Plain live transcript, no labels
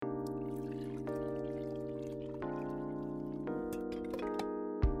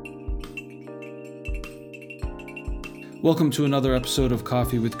Welcome to another episode of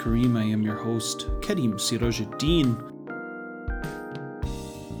Coffee with Kareem. I am your host, Kareem Sirajuddin.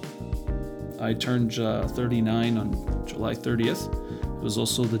 I turned 39 on July 30th. It was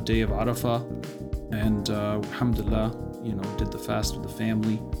also the day of Arafah, and alhamdulillah, did the fast with the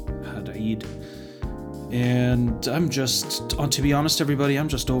family, had Eid. And I'm just, to be honest, everybody, I'm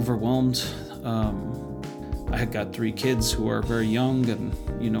just overwhelmed. I had got 3 kids who are very young, and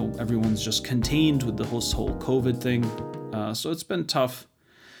everyone's just contained with the whole COVID thing. So it's been tough.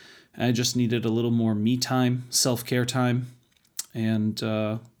 I just needed a little more me time, self-care time, and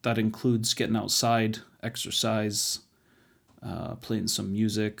that includes getting outside, exercise, playing some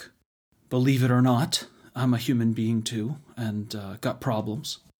music. Believe it or not, I'm a human being too, and got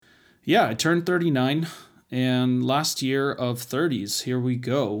problems. Yeah, I turned 39, and last year of 30s, here we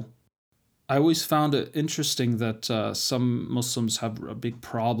go. I always found it interesting that some Muslims have a big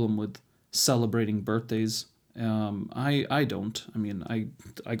problem with celebrating birthdays. I don't. I mean,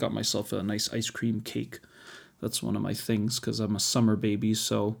 I got myself a nice ice cream cake. That's one of my things because I'm a summer baby.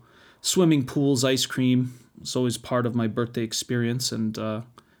 So swimming pools, ice cream, it's always part of my birthday experience. And it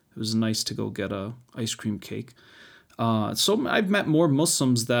was nice to go get a ice cream cake. So I've met more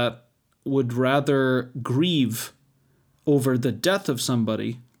Muslims that would rather grieve over the death of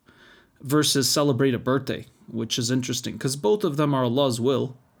somebody versus celebrate a birthday, which is interesting because both of them are Allah's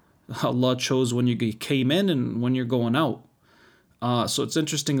will. Allah chose when you came in and when you're going out. So it's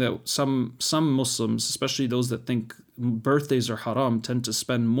interesting that some Muslims, especially those that think birthdays are haram, tend to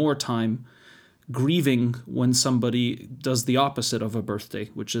spend more time grieving when somebody does the opposite of a birthday,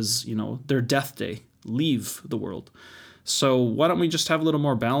 which is, their death day, leave the world. So why don't we just have a little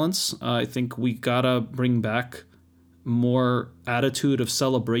more balance? I think we gotta bring back more attitude of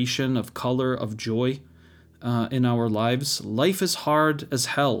celebration, of color, of joy in our lives. Life is hard as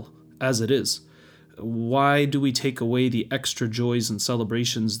hell as it is. Why do we take away the extra joys and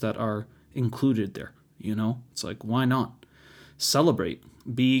celebrations that are included there? It's like, why not? Celebrate.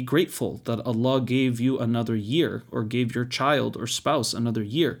 Be grateful that Allah gave you another year or gave your child or spouse another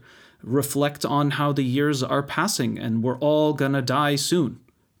year. Reflect on how the years are passing, and we're all gonna die soon.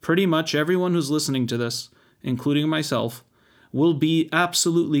 Pretty much everyone who's listening to this, including myself, will be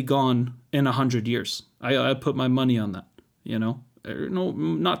absolutely gone in 100 years. I put my money on that, No,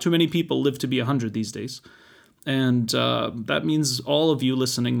 not too many people live to be 100 these days. And that means all of you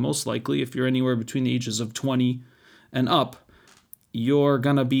listening, most likely, if you're anywhere between the ages of 20 and up, you're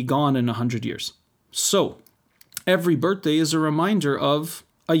going to be gone in 100 years. So every birthday is a reminder of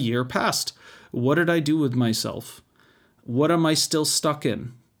a year past. What did I do with myself? What am I still stuck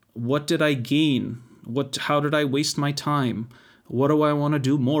in? What did I gain? How did I waste my time? What do I want to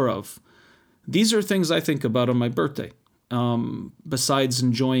do more of? These are things I think about on my birthday, besides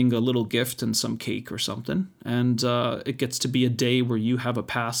enjoying a little gift and some cake or something. And it gets to be a day where you have a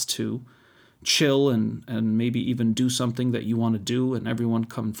pass to chill and maybe even do something that you want to do, and everyone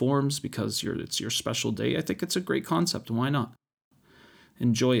conforms because it's your special day. I think it's a great concept. Why not?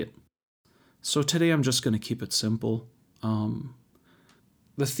 Enjoy it. So today I'm just going to keep it simple.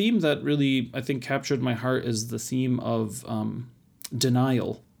 The theme that really, I think, captured my heart is the theme of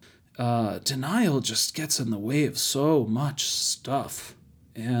denial. Denial just gets in the way of so much stuff.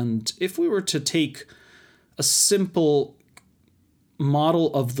 And if we were to take a simple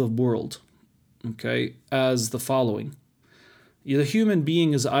model of the world, as the following. The human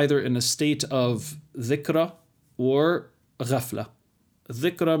being is either in a state of dhikra or ghafla.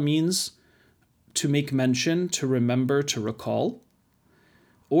 Dhikra means to make mention, to remember, to recall.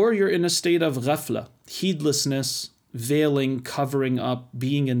 Or you're in a state of ghafla, heedlessness, veiling, covering up,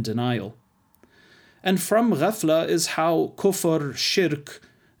 being in denial. And from ghafla is how kufr, shirk,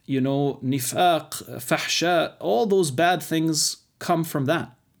 nifaq, fahsha, all those bad things come from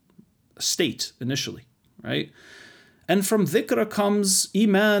that state initially, right? And from dhikra comes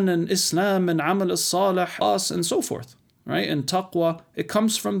iman and Islam and amal as-salih and so forth, right? And taqwa, it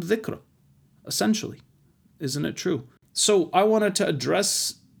comes from dhikra, essentially. Isn't it true? So I wanted to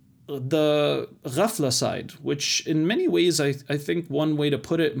address the ghafla side, which in many ways I think one way to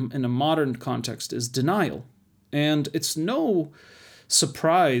put it in a modern context is denial. And it's no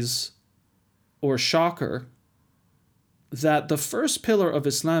surprise or shocker that the first pillar of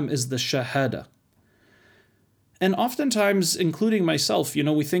Islam is the shahada. And oftentimes, including myself,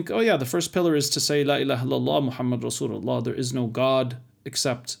 we think, the first pillar is to say, La ilaha illallah, Muhammad Rasulullah, there is no God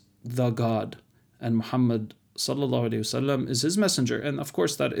except the God. And Muhammad sallallahu alayhi wasallam is his messenger. And of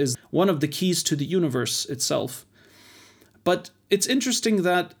course, that is one of the keys to the universe itself. But it's interesting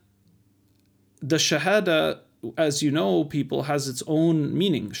that the shahada, as you know, people, has its own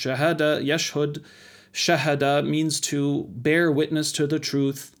meaning. Shahada, yashhud, Shahada means to bear witness to the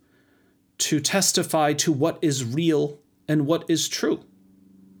truth, to testify to what is real and what is true,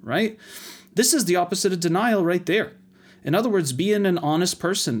 right? This is the opposite of denial right there. In other words, being an honest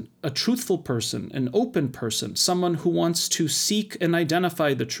person, a truthful person, an open person, someone who wants to seek and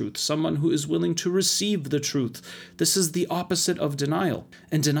identify the truth, someone who is willing to receive the truth. This is the opposite of denial.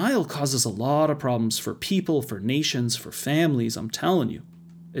 And denial causes a lot of problems for people, for nations, for families, I'm telling you.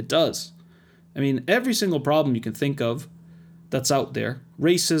 It does. I mean, every single problem you can think of that's out there,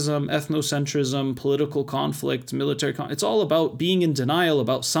 racism, ethnocentrism, political conflict, military conflict, it's all about being in denial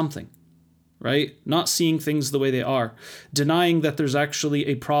about something. Right? Not seeing things the way they are, denying that there's actually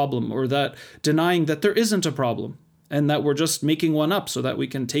a problem, or that denying that there isn't a problem and that we're just making one up so that we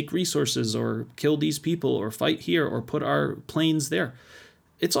can take resources or kill these people or fight here or put our planes there.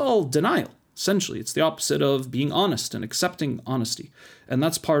 It's all denial. Essentially, it's the opposite of being honest and accepting honesty. And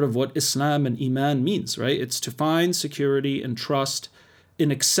that's part of what Islam and Iman means, right? It's to find security and trust in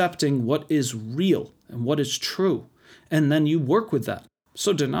accepting what is real and what is true. And then you work with that.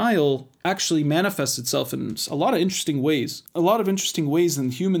 So denial actually manifests itself in a lot of interesting ways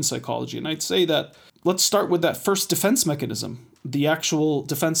in human psychology. And I'd say that let's start with that first defense mechanism, the actual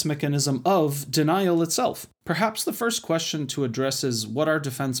defense mechanism of denial itself. Perhaps the first question to address is, what are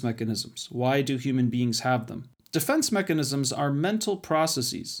defense mechanisms? Why do human beings have them? Defense mechanisms are mental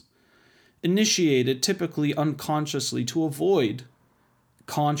processes initiated typically unconsciously to avoid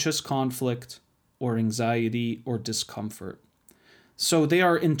conscious conflict or anxiety or discomfort. So they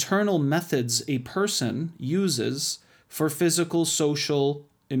are internal methods a person uses for physical, social,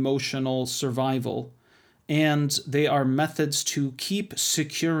 emotional survival, and they are methods to keep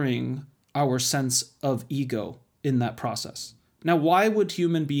securing our sense of ego in that process. Now, why would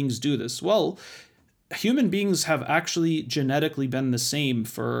human beings do this? Well, human beings have actually genetically been the same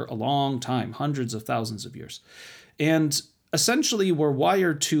for a long time, hundreds of thousands of years. And essentially, we're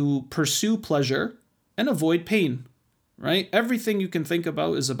wired to pursue pleasure and avoid pain. Right? Everything you can think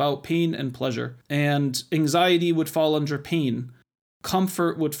about is about pain and pleasure. And anxiety would fall under pain.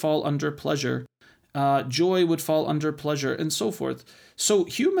 Comfort would fall under pleasure. Joy would fall under pleasure, and so forth. So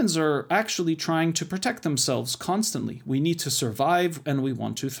humans are actually trying to protect themselves constantly. We need to survive and we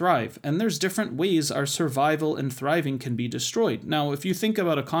want to thrive. And there's different ways our survival and thriving can be destroyed. Now, if you think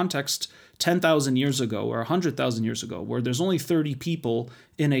about a context 10,000 years ago or 100,000 years ago, where there's only 30 people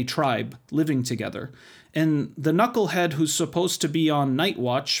in a tribe living together, and the knucklehead who's supposed to be on night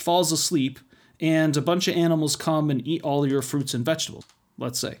watch falls asleep, and a bunch of animals come and eat all your fruits and vegetables,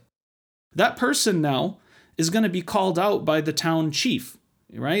 let's say. That person now is going to be called out by the town chief,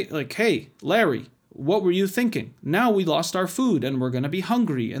 right? Like, hey, Larry, what were you thinking? Now we lost our food and we're going to be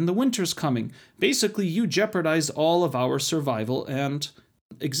hungry and the winter's coming. Basically, you jeopardized all of our survival and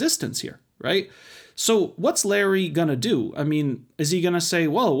existence here, right? So what's Larry going to do? I mean, is he going to say,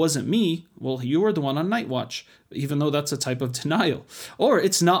 well, it wasn't me. Well, you were the one on night watch, even though that's a type of denial. Or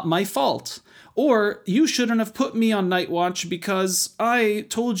it's not my fault. Or you shouldn't have put me on night watch because I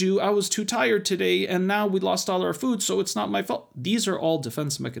told you I was too tired today and now we lost all our food, so it's not my fault. These are all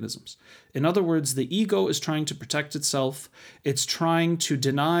defense mechanisms. In other words, the ego is trying to protect itself. It's trying to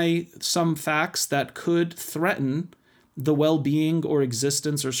deny some facts that could threaten the well-being or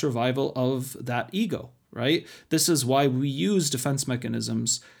existence or survival of that ego, right? This is why we use defense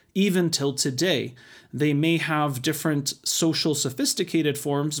mechanisms even till today. They may have different social sophisticated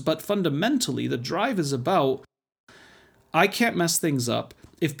forms, but fundamentally the drive is about, I can't mess things up.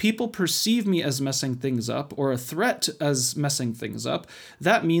 If people perceive me as messing things up or a threat as messing things up,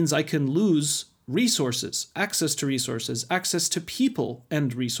 that means I can lose resources, access to people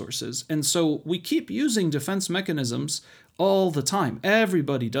and resources. And so we keep using defense mechanisms all the time.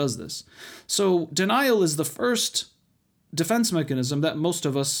 Everybody does this. So denial is the first defense mechanism that most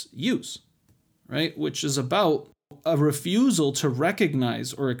of us use, right? Which is about a refusal to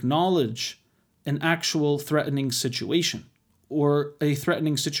recognize or acknowledge an actual threatening situation or a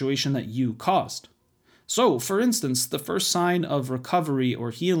threatening situation that you caused. So, for instance, the first sign of recovery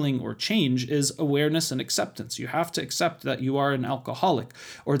or healing or change is awareness and acceptance. You have to accept that you are an alcoholic,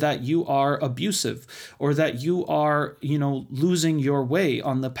 or that you are abusive, or that you are, losing your way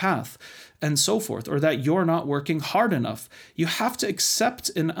on the path, and so forth, or that you're not working hard enough. You have to accept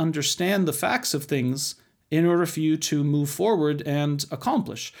and understand the facts of things in order for you to move forward and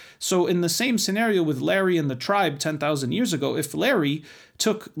accomplish. So in the same scenario with Larry and the tribe 10,000 years ago, if Larry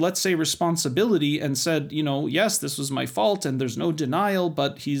took, let's say, responsibility and said, yes, this was my fault and there's no denial,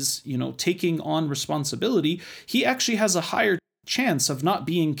 but he's, taking on responsibility, he actually has a higher chance of not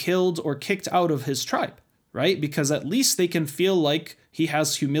being killed or kicked out of his tribe, right? Because at least they can feel like He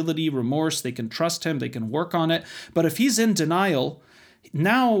has humility, remorse. They can trust him. They can work on it. But if he's in denial,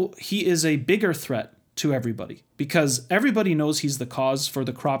 now he is a bigger threat to everybody because everybody knows he's the cause for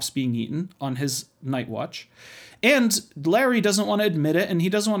the crops being eaten on his night watch. And Larry doesn't want to admit it, and he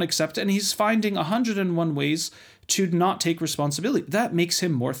doesn't want to accept it, and he's finding 101 ways to not take responsibility. That makes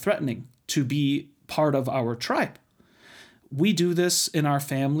him more threatening to be part of our tribe. We do this in our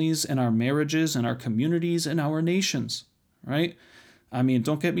families, in our marriages, in our communities, in our nations, right? I mean,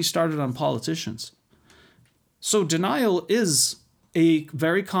 don't get me started on politicians. So denial is a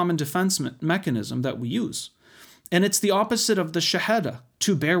very common defense mechanism that we use. And it's the opposite of the shahada,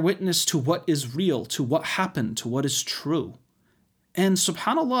 to bear witness to what is real, to what happened, to what is true. And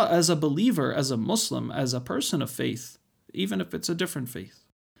subhanAllah, as a believer, as a Muslim, as a person of faith, even if it's a different faith,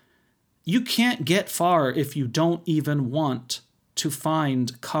 you can't get far if you don't even want to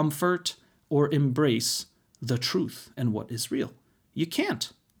find comfort or embrace the truth and what is real. You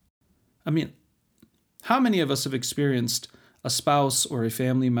can't. I mean, how many of us have experienced a spouse or a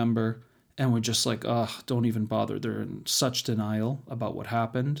family member and we're just like, don't even bother. They're in such denial about what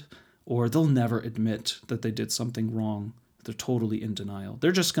happened, or they'll never admit that they did something wrong. They're totally in denial.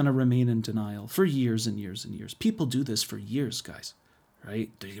 They're just going to remain in denial for years and years and years. People do this for years, guys,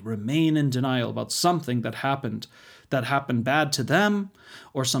 right? They remain in denial about something that happened bad to them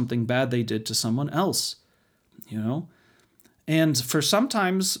or something bad they did to someone else, And for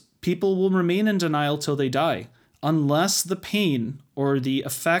sometimes people will remain in denial till they die, unless the pain or the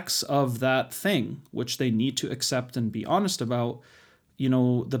effects of that thing, which they need to accept and be honest about,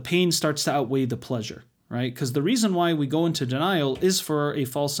 the pain starts to outweigh the pleasure, right? Because the reason why we go into denial is for a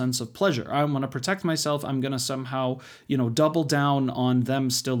false sense of pleasure. I want to protect myself. I'm going to somehow, double down on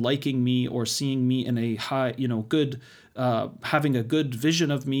them still liking me or seeing me in a high, good, having a good vision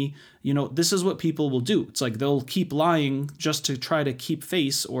of me. This is what people will do. It's like they'll keep lying just to try to keep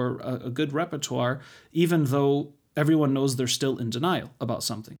face or a good repertoire, even though everyone knows they're still in denial about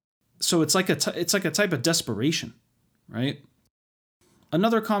something. So it's like a type of desperation, right?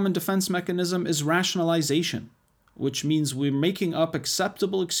 Another common defense mechanism is rationalization, which means we're making up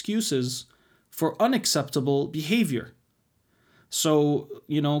acceptable excuses for unacceptable behavior. So,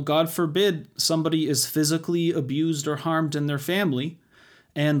 God forbid somebody is physically abused or harmed in their family,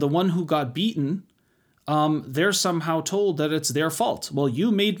 and the one who got beaten, they're somehow told that it's their fault. Well, you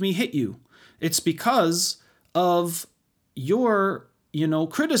made me hit you. It's because of your,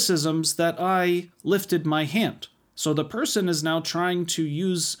 criticisms that I lifted my hand. So the person is now trying to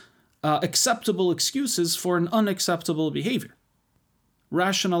use acceptable excuses for an unacceptable behavior.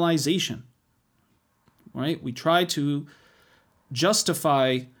 Rationalization, right? We try to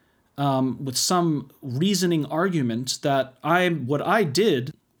justify with some reasoning argument that what I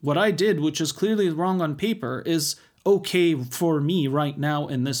did, which is clearly wrong on paper, is okay for me right now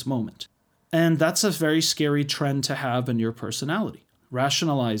in this moment. And that's a very scary trend to have in your personality.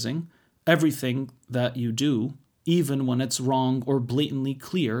 Rationalizing everything that you do, even when it's wrong or blatantly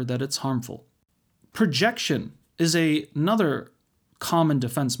clear that it's harmful. Projection is another common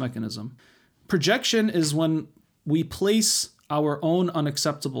defense mechanism. Projection is when we place our own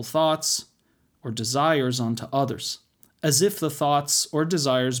unacceptable thoughts or desires onto others, as if the thoughts or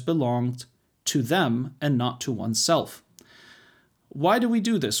desires belonged to them and not to oneself. Why do we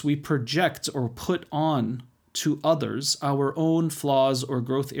do this? We project or put on to others our own flaws or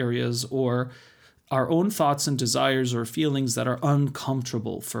growth areas or our own thoughts and desires or feelings that are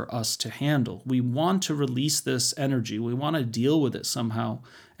uncomfortable for us to handle. We want to release this energy. We want to deal with it somehow.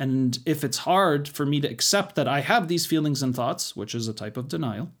 And if it's hard for me to accept that I have these feelings and thoughts, which is a type of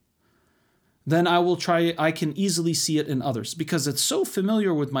denial, then I can easily see it in others because it's so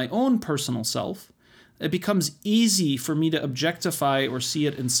familiar with my own personal self. It becomes easy for me to objectify or see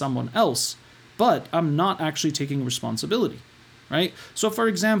it in someone else, but I'm not actually taking responsibility, right? So for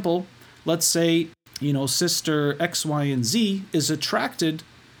example, let's say, sister X, Y, and Z is attracted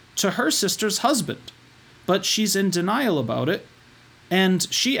to her sister's husband, but she's in denial about it. And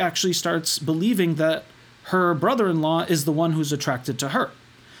she actually starts believing that her brother-in-law is the one who's attracted to her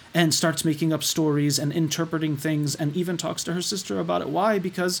and starts making up stories and interpreting things and even talks to her sister about it. Why?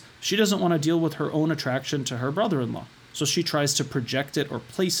 Because she doesn't want to deal with her own attraction to her brother-in-law. So she tries to project it or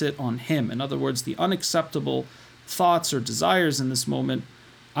place it on him. In other words, the unacceptable thoughts or desires in this moment,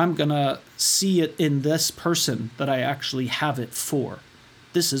 I'm going to see it in this person that I actually have it for.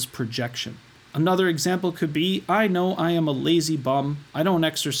 This is projection. Another example could be, I know I am a lazy bum. I don't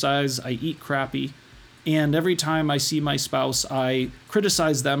exercise. I eat crappy. And every time I see my spouse, I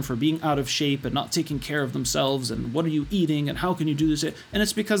criticize them for being out of shape and not taking care of themselves. And what are you eating? And how can you do this? And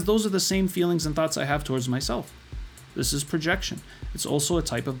it's because those are the same feelings and thoughts I have towards myself. This is projection. It's also a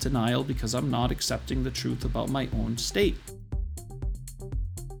type of denial because I'm not accepting the truth about my own state.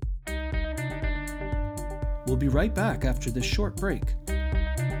 We'll be right back after this short break.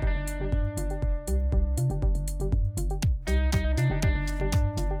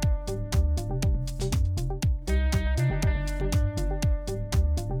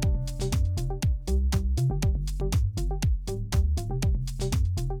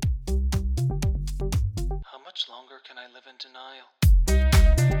 How much longer can I live in denial?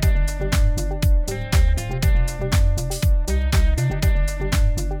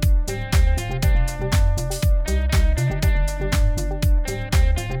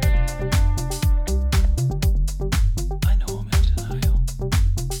 I know I'm in denial.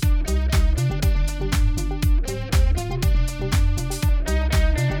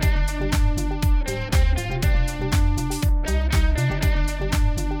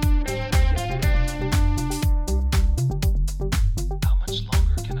 How much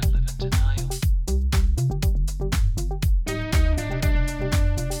longer can I live in denial?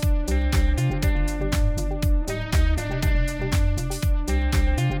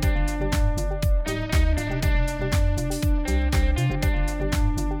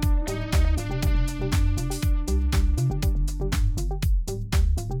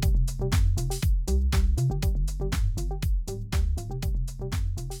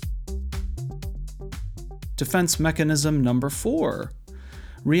 Defense mechanism number 4,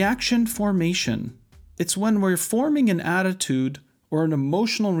 reaction formation. It's when we're forming an attitude or an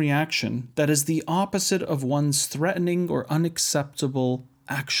emotional reaction that is the opposite of one's threatening or unacceptable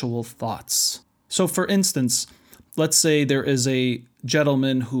actual thoughts. So for instance, let's say there is a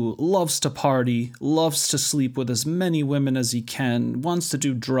gentleman who loves to party, loves to sleep with as many women as he can, wants to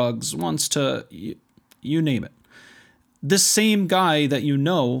do drugs, wants to, you name it. This same guy that you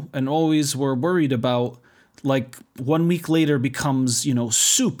know and always were worried about, like 1 week later becomes,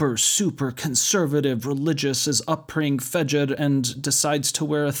 super conservative, religious, is up praying Fajr and decides to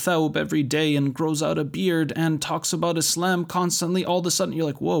wear a thawb every day and grows out a beard and talks about Islam constantly. All of a sudden you're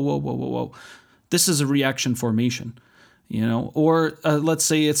like, whoa. This is a reaction formation, Or let's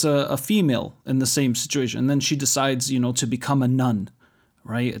say it's a female in the same situation and then she decides, to become a nun,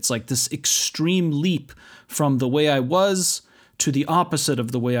 right? It's like this extreme leap from the way I was to the opposite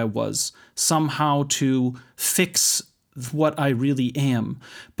of the way I was, somehow to fix what I really am.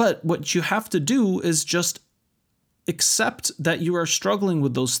 But what you have to do is just accept that you are struggling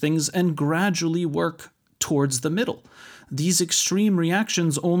with those things and gradually work towards the middle. These extreme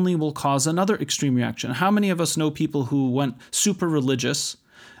reactions only will cause another extreme reaction. How many of us know people who went super religious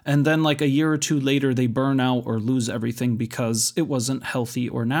and then like a year or two later they burn out or lose everything because it wasn't healthy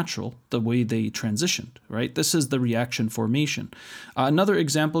or natural the way they transitioned, right? This is the reaction formation. Another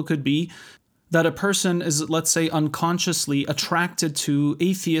example could be that a person is, let's say, unconsciously attracted to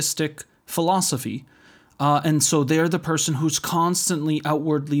atheistic philosophy. And so they're the person who's constantly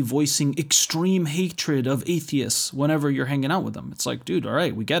outwardly voicing extreme hatred of atheists whenever you're hanging out with them. It's like, dude, all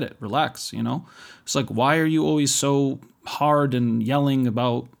right, we get it. Relax, It's like, why are you always so hard and yelling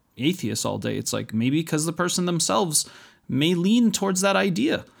about atheists all day? It's like, maybe because the person themselves may lean towards that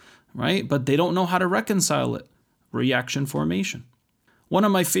idea, right? But they don't know how to reconcile it. Reaction formation. One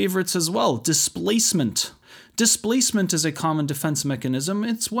of my favorites as well, displacement. Displacement is a common defense mechanism.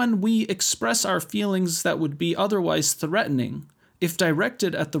 It's when we express our feelings that would be otherwise threatening if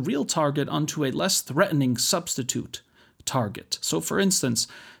directed at the real target onto a less threatening substitute target. So for instance,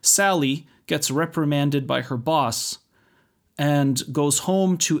 Sally gets reprimanded by her boss and goes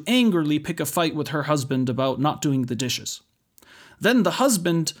home to angrily pick a fight with her husband about not doing the dishes. Then the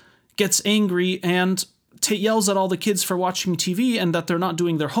husband gets angry and yells at all the kids for watching TV and that they're not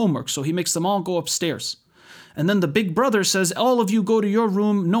doing their homework, so he makes them all go upstairs. And then the big brother says, all of you go to your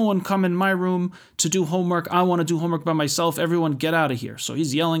room, no one come in my room to do homework, I want to do homework by myself, everyone get out of here. So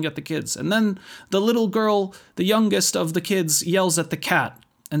he's yelling at the kids. And then the little girl, the youngest of the kids, yells at the cat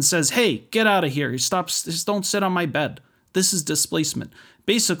and says, hey, get out of here, just don't sit on my bed. This is displacement.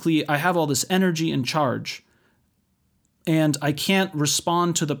 Basically, I have all this energy and charge, and I can't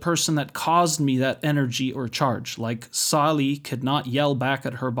respond to the person that caused me that energy or charge. Like Sally could not yell back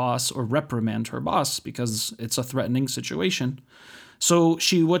at her boss or reprimand her boss because it's a threatening situation. So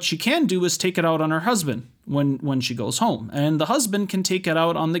what she can do is take it out on her husband when she goes home. And the husband can take it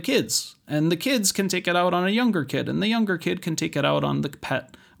out on the kids. And the kids can take it out on a younger kid. And the younger kid can take it out on the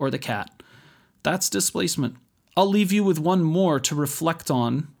pet or the cat. That's displacement. I'll leave you with one more to reflect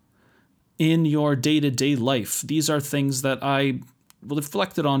on in your day-to-day life. These are things that I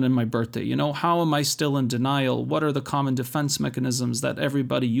reflected on in my birthday. How am I still in denial? What are the common defense mechanisms that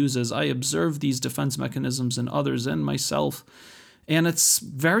everybody uses? I observe these defense mechanisms in others and myself. And it's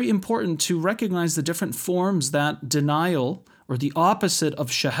very important to recognize the different forms that denial, or the opposite of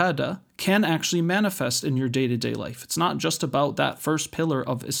shahada, can actually manifest in your day-to-day life. It's not just about that first pillar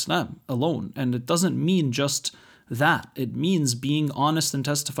of Islam alone. And it doesn't mean just that. It means being honest and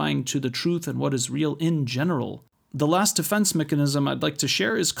testifying to the truth and what is real in general. The last defense mechanism I'd like to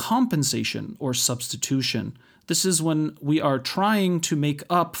share is compensation or substitution. This is when we are trying to make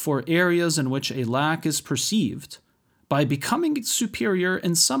up for areas in which a lack is perceived by becoming superior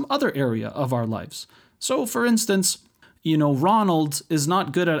in some other area of our lives. So, for instance, Ronald is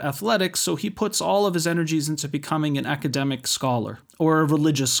not good at athletics, so he puts all of his energies into becoming an academic scholar or a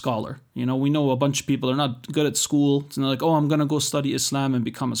religious scholar. We know a bunch of people are not good at school, and they're like, oh, I'm going to go study Islam and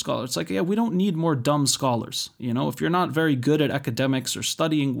become a scholar. It's like, yeah, we don't need more dumb scholars. If you're not very good at academics or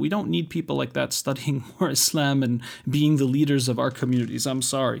studying, we don't need people like that studying more Islam and being the leaders of our communities. I'm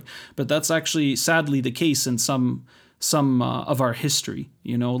sorry. But that's actually sadly the case in some of our history.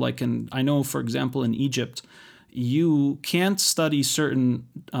 I know, for example, in Egypt, you can't study certain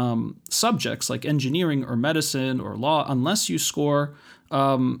subjects like engineering or medicine or law unless you score,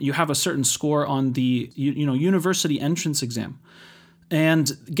 you have a certain score on the university entrance exam.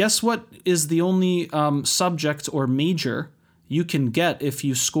 And guess what is the only subject or major you can get if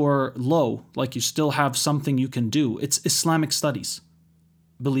you score low, like you still have something you can do? It's Islamic studies.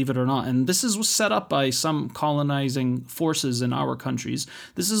 Believe it or not. And this was set up by some colonizing forces in our countries.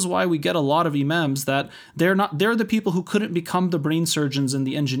 This is why we get a lot of imams that they're the people who couldn't become the brain surgeons and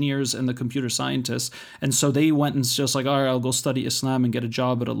the engineers and the computer scientists. And so they went and just like, all right, I'll go study Islam and get a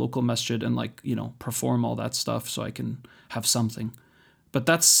job at a local masjid and perform all that stuff so I can have something. But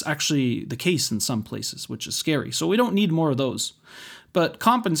that's actually the case in some places, which is scary. So we don't need more of those. But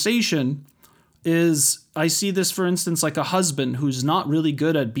compensation is, I see this, for instance, like a husband who's not really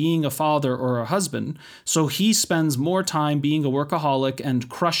good at being a father or a husband. So he spends more time being a workaholic and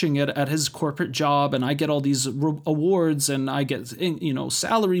crushing it at his corporate job. And I get all these awards and I get,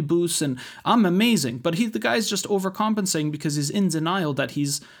 salary boosts and I'm amazing. But the guy's just overcompensating because he's in denial that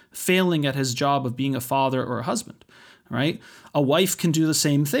he's failing at his job of being a father or a husband. Right? A wife can do the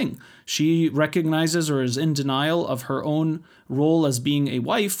same thing. She recognizes or is in denial of her own role as being a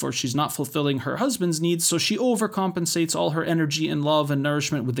wife, or she's not fulfilling her husband's needs, so she overcompensates all her energy and love and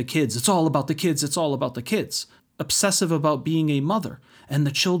nourishment with the kids. It's all about the kids. It's all about the kids. Obsessive about being a mother. And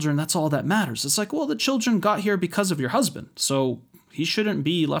the children, that's all that matters. It's like, well, the children got here because of your husband, so he shouldn't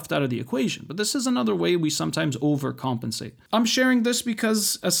be left out of the equation. But this is another way we sometimes overcompensate. I'm sharing this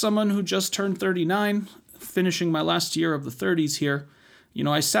because as someone who just turned 39, finishing my last year of the 30s here,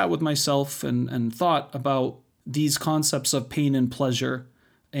 I sat with myself and thought about these concepts of pain and pleasure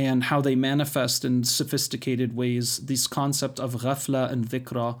and how they manifest in sophisticated ways, this concept of ghafla and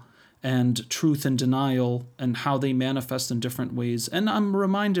dhikra and truth and denial and how they manifest in different ways. And I'm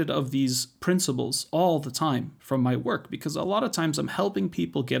reminded of these principles all the time from my work because a lot of times I'm helping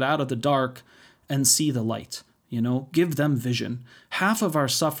people get out of the dark and see the light. Give them vision. Half of our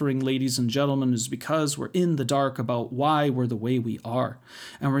suffering, ladies and gentlemen, is because we're in the dark about why we're the way we are.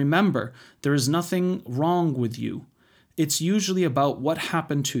 And remember, there is nothing wrong with you. It's usually about what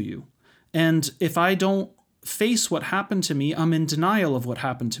happened to you. And if I don't face what happened to me, I'm in denial of what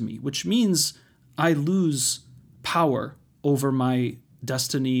happened to me, which means I lose power over my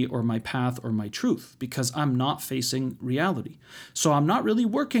destiny or my path or my truth because I'm not facing reality. So I'm not really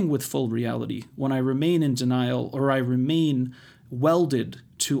working with full reality when I remain in denial or I remain welded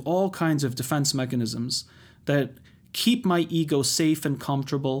to all kinds of defense mechanisms that keep my ego safe and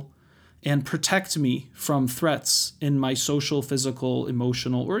comfortable and protect me from threats in my social, physical,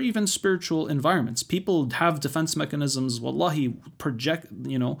 emotional, or even spiritual environments. People have defense mechanisms, wallahi, project,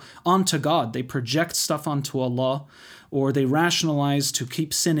 onto God. They project stuff onto Allah, or they rationalize to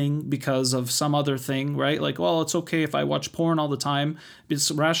keep sinning because of some other thing, right? Like, well, it's okay if I watch porn all the time.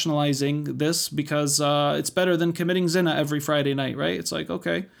 It's rationalizing this because it's better than committing zina every Friday night, right? It's like,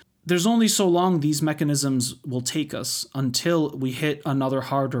 okay. There's only so long these mechanisms will take us until we hit another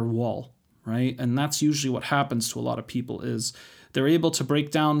harder wall, right? And that's usually what happens to a lot of people is they're able to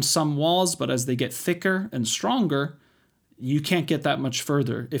break down some walls, but as they get thicker and stronger, you can't get that much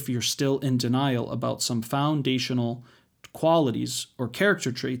further if you're still in denial about some foundational qualities or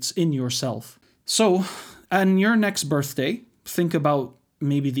character traits in yourself. So, on your next birthday, think about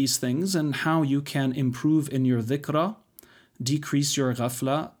maybe these things and how you can improve in your dhikra, decrease your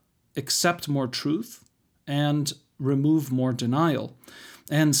ghafla, accept more truth, and remove more denial.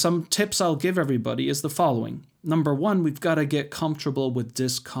 And some tips I'll give everybody is the following. Number one, we've got to get comfortable with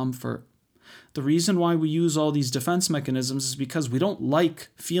discomfort. The reason why we use all these defense mechanisms is because we don't like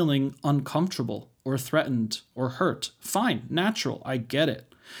feeling uncomfortable or threatened or hurt. Fine, natural, I get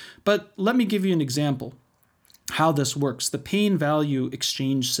it. But let me give you an example how this works. The pain value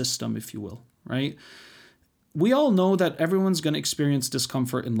exchange system, if you will, right? We all know that everyone's going to experience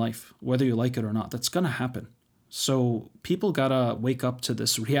discomfort in life, whether you like it or not. That's going to happen. So people gotta wake up to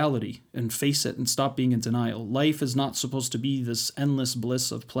this reality and face it and stop being in denial. Life is not supposed to be this endless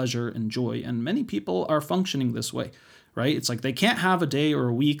bliss of pleasure and joy. And many people are functioning this way, right? It's like they can't have a day or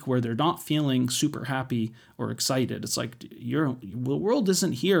a week where they're not feeling super happy or excited. It's like the world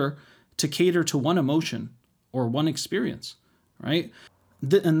isn't here to cater to one emotion or one experience, right?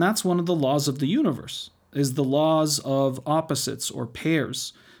 And that's one of the laws of the universe, is the laws of opposites or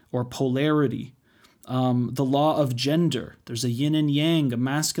pairs or polarity. The law of gender. There's a yin and yang, a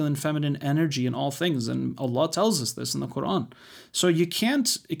masculine, feminine energy in all things. And Allah tells us this in the Quran. So you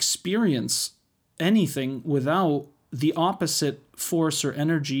can't experience anything without the opposite force or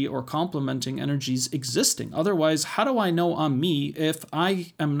energy or complementing energies existing. Otherwise, how do I know I'm me if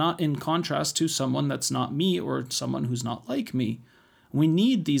I am not in contrast to someone that's not me or someone who's not like me? We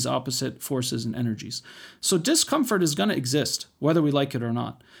need these opposite forces and energies. So discomfort is going to exist, whether we like it or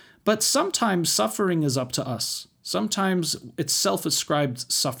not. But sometimes suffering is up to us. Sometimes it's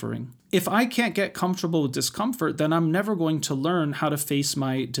self-ascribed suffering. If I can't get comfortable with discomfort, then I'm never going to learn how to face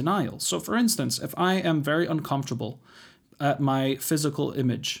my denial. So for instance, if I am very uncomfortable at my physical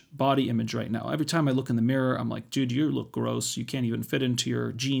image, body image right now, every time I look in the mirror, I'm like, dude, you look gross. You can't even fit into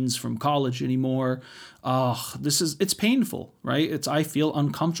your jeans from college anymore. It's painful, right? I feel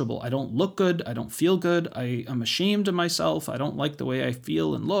uncomfortable. I don't look good. I don't feel good. I am ashamed of myself. I don't like the way I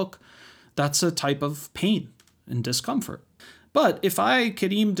feel and look. That's a type of pain and discomfort. But if I,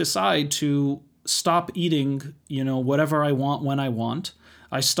 Kareem, decide to stop eating, whatever I want when I want,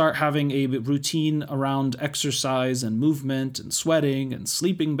 I start having a routine around exercise and movement and sweating and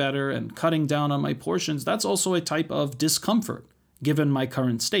sleeping better and cutting down on my portions, that's also a type of discomfort given my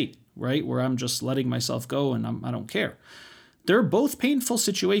current state, right? Where I'm just letting myself go and I don't care. They're both painful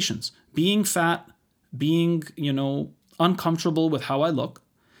situations. Being fat, being, uncomfortable with how I look,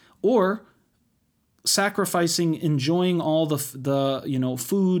 or sacrificing, enjoying all the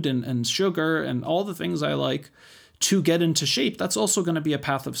food and sugar and all the things I like to get into shape, that's also going to be a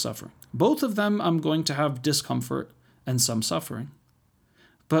path of suffering. Both of them, I'm going to have discomfort and some suffering.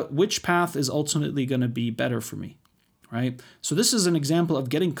 But which path is ultimately going to be better for me, right? So this is an example of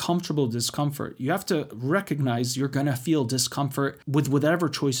getting comfortable with discomfort. You have to recognize you're going to feel discomfort with whatever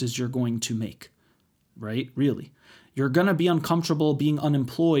choices you're going to make, right? Really. You're going to be uncomfortable being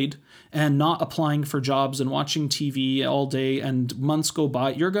unemployed and not applying for jobs and watching TV all day and months go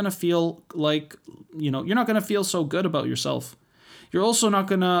by. You're going to feel like, you're not going to feel so good about yourself. You're also not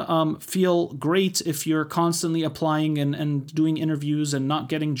going to feel great if you're constantly applying and doing interviews and not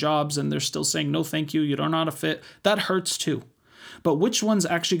getting jobs and they're still saying, no, thank you, you're not a fit. That hurts too. But which one's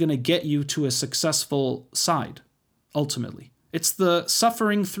actually going to get you to a successful side, ultimately? It's the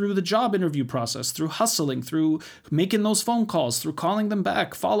suffering through the job interview process, through hustling, through making those phone calls, through calling them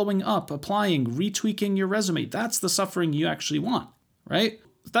back, following up, applying, retweaking your resume. That's the suffering you actually want, right?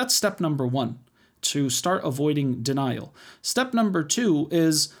 That's step number one, to start avoiding denial. Step number two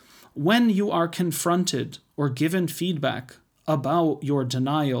is when you are confronted or given feedback about your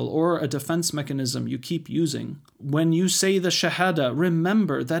denial or a defense mechanism you keep using, when you say the shahada,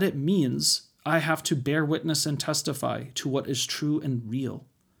 remember that it means I have to bear witness and testify to what is true and real,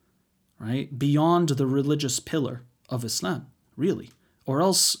 right? Beyond the religious pillar of Islam, really. Or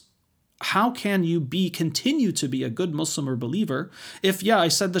else, how can you continue to be a good Muslim or believer if, I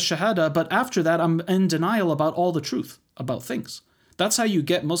said the Shahada, but after that, I'm in denial about all the truth about things? That's how you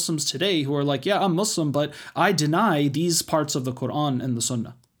get Muslims today who are like, I'm Muslim, but I deny these parts of the Quran and the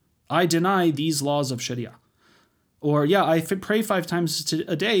Sunnah. I deny these laws of Sharia. Or, I pray 5 times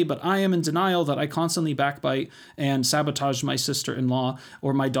a day, but I am in denial that I constantly backbite and sabotage my sister-in-law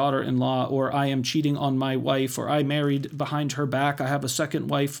or my daughter-in-law, or I am cheating on my wife, or I married behind her back. I have a second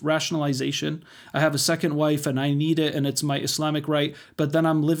wife, rationalization. I have a second wife and I need it and it's my Islamic right, but then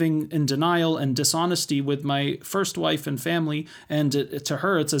I'm living in denial and dishonesty with my first wife and family, and to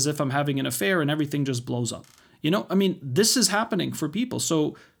her it's as if I'm having an affair and everything just blows up. This is happening for people.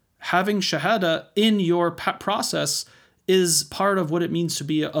 So having shahada in your process is part of what it means to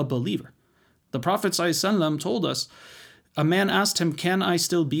be a believer. The Prophet ﷺ told us, A man asked him, can I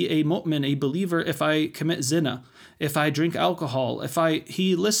still be a mu'min, a believer, if I commit zina, if I drink alcohol,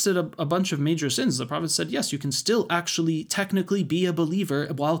 he listed a bunch of major sins. The Prophet said, yes, you can still actually technically be a believer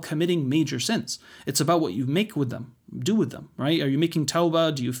while committing major sins. It's about what you do with them, right? Are you making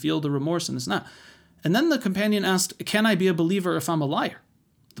tawbah? Do you feel the remorse and this and that? And then the companion asked, can I be a believer if I'm a liar?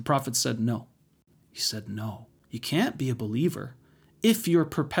 The Prophet said, no. He said, no, you can't be a believer if your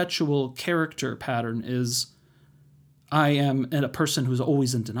perpetual character pattern is, I am a person who's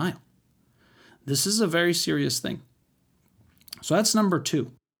always in denial. This is a very serious thing. So that's number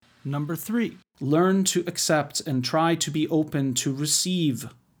 2. Number 3, learn to accept and try to be open to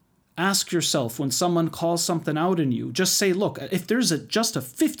receive. Ask yourself when someone calls something out in you, just say, look, if there's just a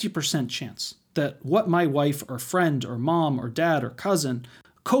 50% chance that what my wife or friend or mom or dad or cousin,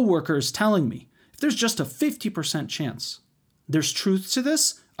 coworker is telling me, if there's just a 50% chance there's truth to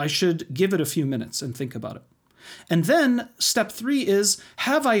this, I should give it a few minutes and think about it. And then step 3 is,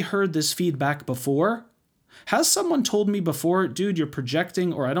 have I heard this feedback before? Has someone told me before, dude, you're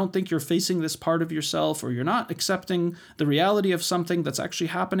projecting, or I don't think you're facing this part of yourself, or you're not accepting the reality of something that's actually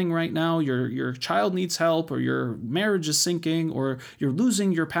happening right now, your child needs help, or your marriage is sinking, or you're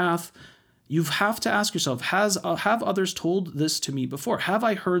losing your path? You have to ask yourself, have others told this to me before? Have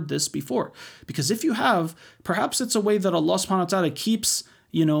I heard this before? Because if you have, perhaps it's a way that Allah subhanahu wa ta'ala keeps,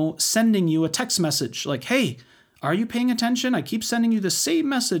 sending you a text message like, hey, are you paying attention? I keep sending you the same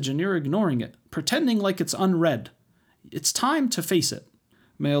message and you're ignoring it, pretending like it's unread. It's time to face it.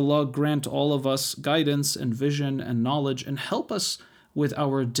 May Allah grant all of us guidance and vision and knowledge and help us with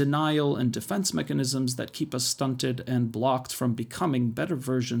our denial and defense mechanisms that keep us stunted and blocked from becoming better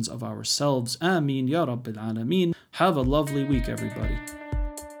versions of ourselves. Ameen ya Rabbil Alameen. Have a lovely week, everybody.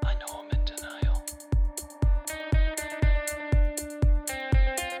 I know I'm in denial.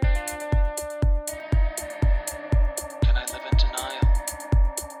 Can I live in denial?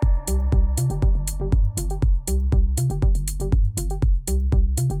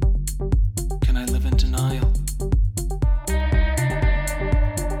 Can I live in denial?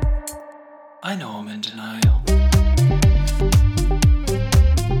 I know I'm in denial.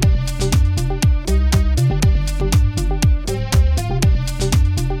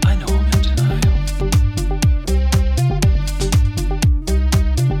 I know I'm in denial.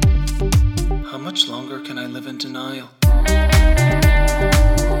 How much longer can I live in denial?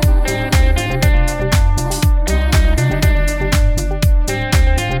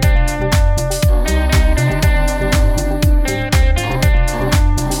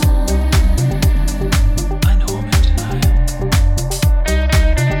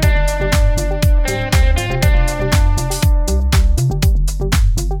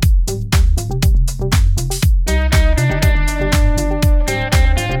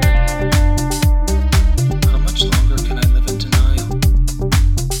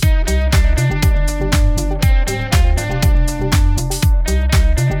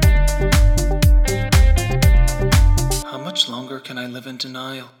 How much longer can I live in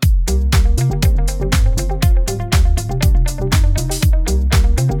denial?